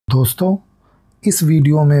दोस्तों, इस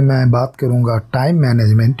वीडियो में मैं बात करूंगा टाइम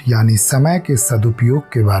मैनेजमेंट यानी समय के सदुपयोग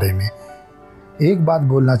के बारे में। एक बात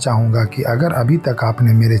बोलना चाहूँगा कि अगर अभी तक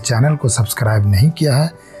आपने मेरे चैनल को सब्सक्राइब नहीं किया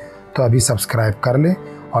है तो अभी सब्सक्राइब कर लें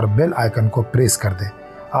और बेल आइकन को प्रेस कर दें।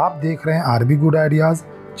 आप देख रहे हैं आरबी गुड आइडियाज़।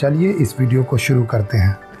 चलिए इस वीडियो को शुरू करते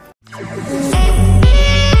हैं।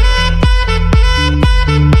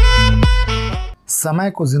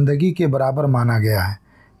 समय को ज़िंदगी के बराबर माना गया है।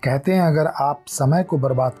 कहते हैं अगर आप समय को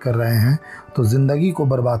बर्बाद कर रहे हैं तो ज़िंदगी को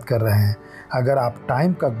बर्बाद कर रहे हैं। अगर आप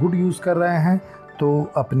टाइम का गुड यूज़ कर रहे हैं तो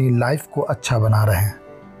अपनी लाइफ को अच्छा बना रहे हैं।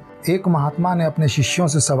 एक महात्मा ने अपने शिष्यों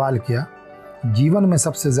से सवाल किया, जीवन में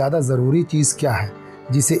सबसे ज़्यादा ज़रूरी चीज़ क्या है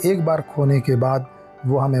जिसे एक बार खोने के बाद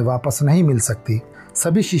वो हमें वापस नहीं मिल सकती।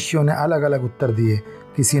 सभी शिष्यों ने अलग अलग उत्तर दिए।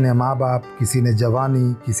 किसी ने माँ बाप, किसी ने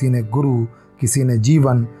जवानी, किसी ने गुरु, किसी ने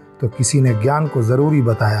जीवन, तो किसी ने ज्ञान को ज़रूरी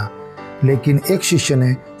बताया। लेकिन एक शिष्य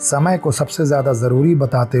ने समय को सबसे ज़्यादा ज़रूरी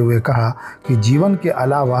बताते हुए कहा कि जीवन के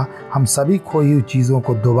अलावा हम सभी खोई हुई चीज़ों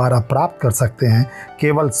को दोबारा प्राप्त कर सकते हैं।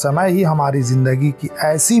 केवल समय ही हमारी ज़िंदगी की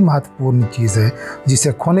ऐसी महत्वपूर्ण चीज़ है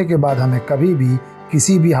जिसे खोने के बाद हमें कभी भी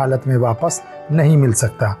किसी भी हालत में वापस नहीं मिल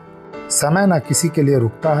सकता। समय ना किसी के लिए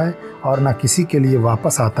रुकता है और ना किसी के लिए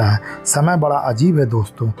वापस आता है। समय बड़ा अजीब है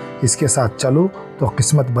दोस्तों। इसके साथ चलो तो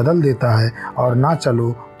किस्मत बदल देता है और ना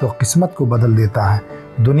चलो तो किस्मत को बदल देता है।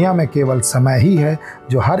 दुनिया में केवल समय ही है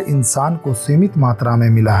जो हर इंसान को सीमित मात्रा में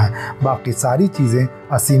मिला है। बाकी सारी चीज़ें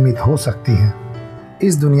असीमित हो सकती हैं।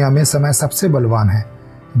 इस दुनिया में समय सबसे बलवान है।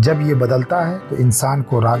 जब ये बदलता है तो इंसान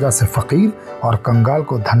को राजा से फ़कीर और कंगाल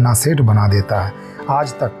को धन्ना सेठ बना देता है।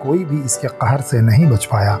 आज तक कोई भी इसके कहर से नहीं बच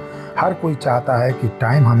पाया। हर कोई चाहता है कि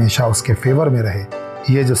टाइम हमेशा उसके फेवर में रहे।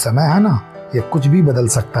 ये जो समय है ना, ये कुछ भी बदल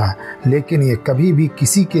सकता है, लेकिन ये कभी भी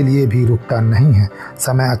किसी के लिए भी रुकता नहीं है।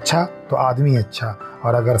 समय अच्छा तो आदमी अच्छा,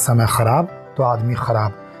 और अगर समय ख़राब तो आदमी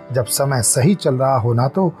ख़राब। जब समय सही चल रहा हो ना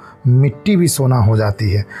तो मिट्टी भी सोना हो जाती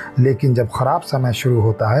है, लेकिन जब ख़राब समय शुरू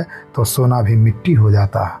होता है तो सोना भी मिट्टी हो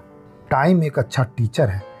जाता है। टाइम एक अच्छा टीचर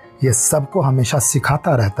है। ये सबको हमेशा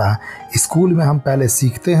सिखाता रहता है। स्कूल में हम पहले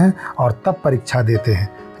सीखते हैं और तब परीक्षा देते हैं,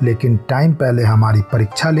 लेकिन टाइम पहले हमारी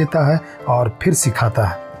परीक्षा लेता है और फिर सिखाता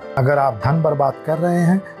है। अगर आप धन बर्बाद कर रहे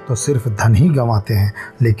हैं तो सिर्फ धन ही गंवाते हैं,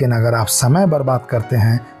 लेकिन अगर आप समय बर्बाद करते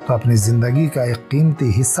हैं तो अपनी ज़िंदगी का एक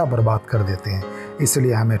कीमती हिस्सा बर्बाद कर देते हैं।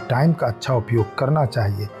 इसलिए हमें टाइम का अच्छा उपयोग करना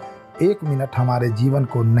चाहिए। 1 मिनट हमारे जीवन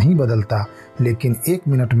को नहीं बदलता, लेकिन 1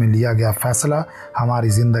 मिनट में लिया गया फैसला हमारी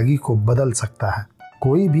ज़िंदगी को बदल सकता है।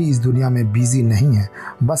 कोई भी इस दुनिया में बिजी नहीं है,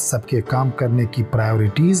 बस सबके काम करने की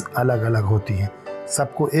प्रायोरिटीज़ अलग अलग होती हैं।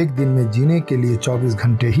 सबको एक दिन में जीने के लिए 24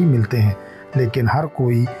 घंटे ही मिलते हैं, लेकिन हर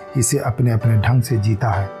कोई इसे अपने अपने ढंग से जीता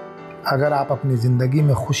है। अगर आप अपनी ज़िंदगी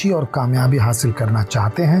में खुशी और कामयाबी हासिल करना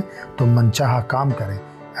चाहते हैं तो मनचाहा काम करें।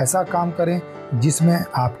 ऐसा काम करें जिसमें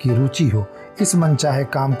आपकी रुचि हो। इस मनचाहे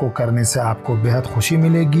काम को करने से आपको बेहद खुशी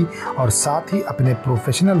मिलेगी और साथ ही अपने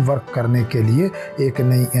प्रोफेशनल वर्क करने के लिए एक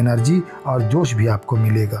नई एनर्जी और जोश भी आपको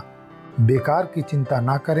मिलेगा। बेकार की चिंता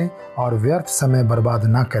ना करें और व्यर्थ समय बर्बाद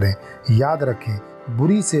ना करें। याद रखें,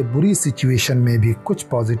 बुरी से बुरी सिचुएशन में भी कुछ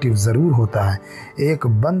पॉजिटिव ज़रूर होता है। एक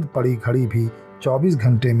बंद पड़ी घड़ी भी 24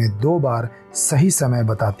 घंटे में 2 बार सही समय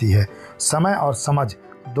बताती है। समय और समझ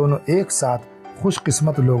दोनों एक साथ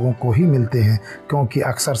खुशकिस्मत लोगों को ही मिलते हैं, क्योंकि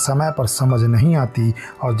अक्सर समय पर समझ नहीं आती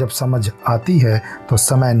और जब समझ आती है तो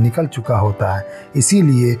समय निकल चुका होता है।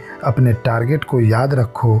 इसीलिए अपने टारगेट को याद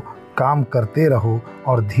रखो, काम करते रहो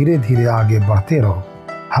और धीरे धीरे आगे बढ़ते रहो।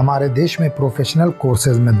 हमारे देश में प्रोफेशनल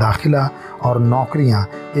कोर्सेज में दाखिला और नौकरियां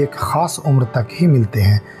एक ख़ास उम्र तक ही मिलते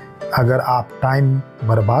हैं। अगर आप टाइम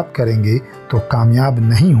बर्बाद करेंगे तो कामयाब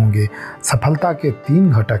नहीं होंगे। सफलता के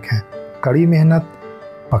 3 घटक हैं: कड़ी मेहनत,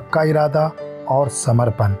 पक्का इरादा और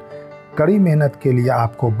समर्पण। कड़ी मेहनत के लिए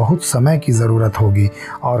आपको बहुत समय की ज़रूरत होगी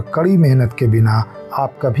और कड़ी मेहनत के बिना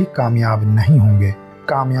आप कभी कामयाब नहीं होंगे।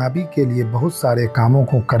 कामयाबी के लिए बहुत सारे कामों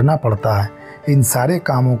को करना पड़ता है। इन सारे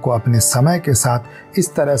कामों को अपने समय के साथ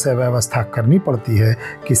इस तरह से व्यवस्था करनी पड़ती है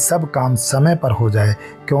कि सब काम समय पर हो जाए,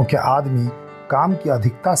 क्योंकि आदमी काम की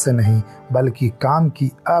अधिकता से नहीं बल्कि काम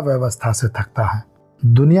की अव्यवस्था से थकता है।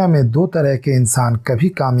 दुनिया में 2 तरह के इंसान कभी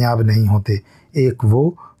कामयाब नहीं होते। एक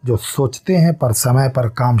वो जो सोचते हैं पर समय पर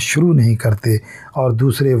काम शुरू नहीं करते, और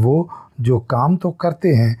दूसरे वो जो काम तो करते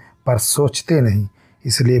हैं पर सोचते नहीं।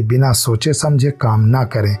 इसलिए बिना सोचे समझे काम ना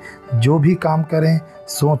करें। जो भी काम करें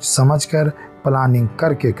सोच समझ कर, प्लानिंग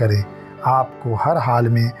करके करें। आपको हर हाल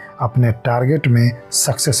में अपने टारगेट में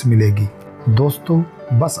सक्सेस मिलेगी। दोस्तों,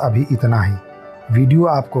 बस अभी इतना ही। वीडियो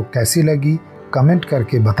आपको कैसी लगी कमेंट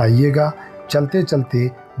करके बताइएगा। चलते चलते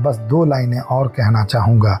बस 2 लाइनें और कहना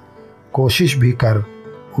चाहूँगा। कोशिश भी कर,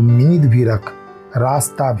 उम्मीद भी रख,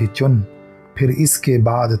 रास्ता भी चुन, फिर इसके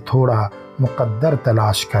बाद थोड़ा मुकद्दर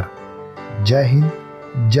तलाश कर। जय हिंद,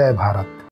 जय भारत।